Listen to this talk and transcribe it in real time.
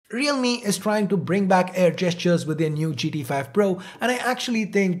Realme is trying to bring back air gestures with their new GT5 Pro, and I actually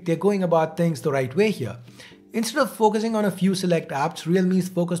think they're going about things the right way here. Instead of focusing on a few select apps, Realme is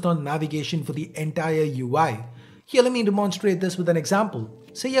focused on navigation for the entire UI. Here, let me demonstrate this with an example.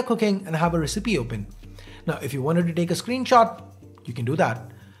 Say you're cooking and have a recipe open. Now, if you wanted to take a screenshot, you can do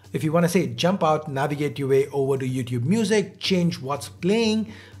that. If you want to say jump out, navigate your way over to YouTube Music, change what's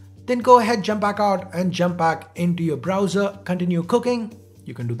playing, then go ahead, jump back out and jump back into your browser, continue cooking,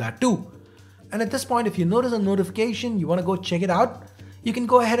 you can do that too. And at this point, if you notice a notification, you want to go check it out, you can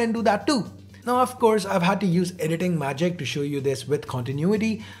go ahead and do that too. Now, of course, I've had to use editing magic to show you this with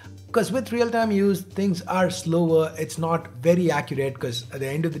continuity, because with real-time use, things are slower. It's not very accurate because at the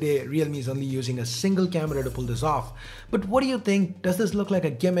end of the day, Realme is only using a single camera to pull this off. But what do you think? Does this look like a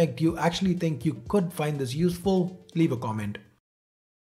gimmick? Do you actually think you could find this useful? Leave a comment.